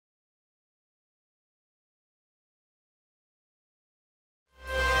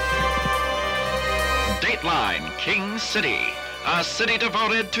bright line, King City. A city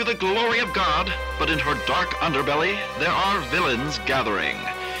devoted to the glory of God, but in her dark underbelly, there are villains gathering.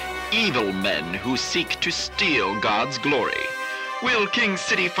 Evil men who seek to steal God's glory. Will King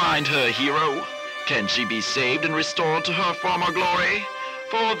City find her hero? Can she be saved and restored to her former glory?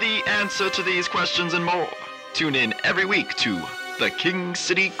 For the answer to these questions and more, tune in every week to the King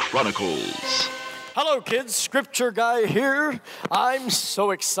City Chronicles. Hello kids, Scripture Guy here. I'm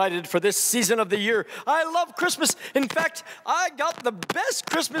so excited for this season of the year. I love Christmas. In fact, I got the best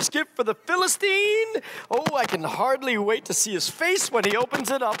Christmas gift for the Philistine. Oh, I can hardly wait to see his face when he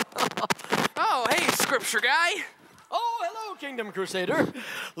opens it up. Oh, hey, Scripture Guy. Oh, hello, Kingdom Crusader.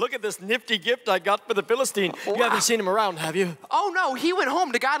 Look at this nifty gift I got for the Philistine. Wow. You haven't seen him around, have you? Oh, no, he went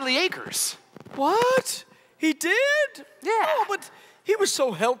home to Godly Acres. What? He did? Yeah. Oh, but he was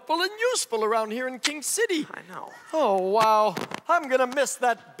so helpful and useful around here in King City. I know. Oh, wow. I'm going to miss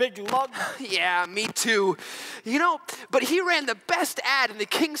that big lug. Yeah, me too. You know, but he ran the best ad in the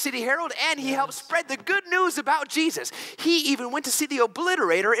King City Herald, and he helped spread the good news about Jesus. He even went to see the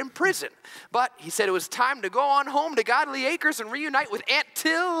Obliterator in prison. But he said it was time to go on home to Godly Acres and reunite with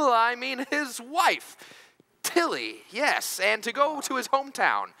his wife. Tilly, yes, and to go to his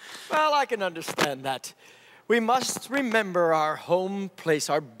hometown. Well, I can understand that. We must remember our home place,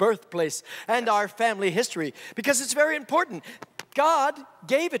 our birthplace, and our family history, because it's very important. God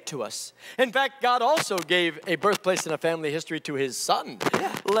gave it to us. In fact, God also gave a birthplace and a family history to his son.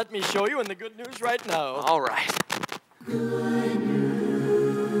 Yeah. Let me show you in the good news right now. All right. Good news.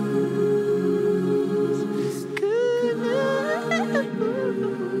 Good news.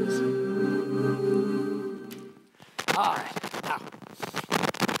 All right. Now,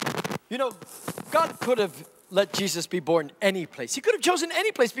 you know, God could have let Jesus be born any place. He could have chosen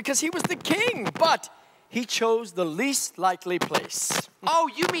any place because he was the king, but he chose the least likely place. Oh,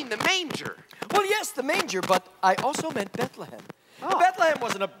 you mean the manger? Well, yes, the manger, but I also meant Bethlehem. Oh. Bethlehem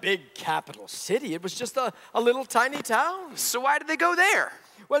wasn't a big capital city. It was just a little tiny town. So why did they go there?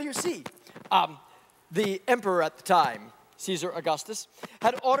 Well, you see, the emperor at the time, Caesar Augustus,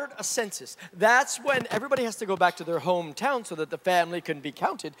 had ordered a census. That's when everybody has to go back to their hometown so that the family can be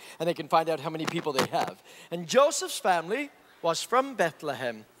counted and they can find out how many people they have. And Joseph's family was from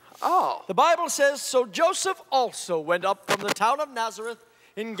Bethlehem. Oh. The Bible says, so Joseph also went up from the town of Nazareth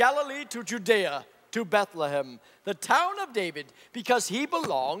in Galilee to Judea, to Bethlehem, the town of David, because he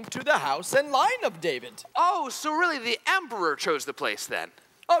belonged to the house and line of David. Oh, so really the emperor chose the place then?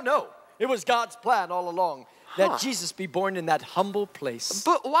 Oh, no. It was God's plan all along that Jesus be born in that humble place.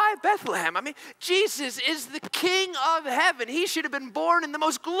 But why Bethlehem? I mean, Jesus is the King of heaven. He should have been born in the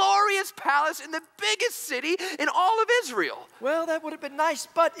most glorious palace in the biggest city in all of Israel. Well, that would have been nice,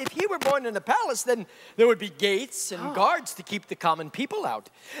 but if he were born in a palace, then there would be gates and guards to keep the common people out.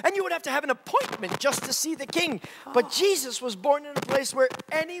 And you would have to have an appointment just to see the king. But Jesus was born in a place where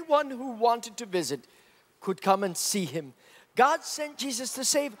anyone who wanted to visit could come and see him. God sent Jesus to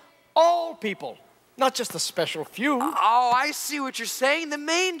save all people. Not just a special few. Oh, I see what you're saying. The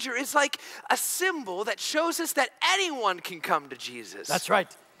manger is like a symbol that shows us that anyone can come to Jesus. That's right.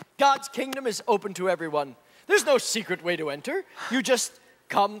 God's kingdom is open to everyone. There's no secret way to enter. You just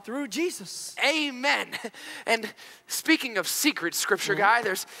come through Jesus. Amen. And speaking of secret, Scripture Guy,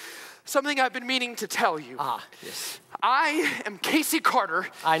 there's something I've been meaning to tell you. Yes. I am Casey Carter.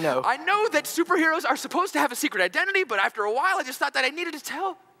 I know. I know that superheroes are supposed to have a secret identity, but after a while, I just thought that I needed to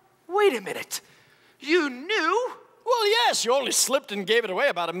tell. Wait a minute. You knew? Well, yes, you only slipped and gave it away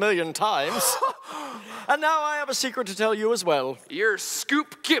about 1,000,000 times. And now I have a secret to tell you as well. You're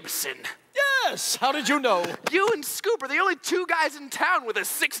Scoop Gibson. Yes, how did you know? You and Scoop are the only two guys in town with a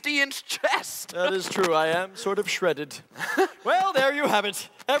 60-inch chest. That is true, I am sort of shredded. Well, there you have it.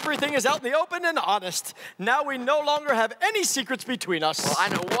 Everything is out in the open and honest. Now we no longer have any secrets between us. Well, I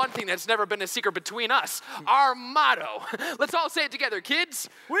know one thing that's never been a secret between us. Our motto. Let's all say it together, kids.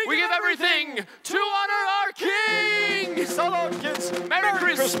 We give everything to honor our king. So long, kids. Merry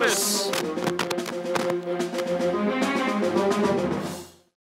Christmas.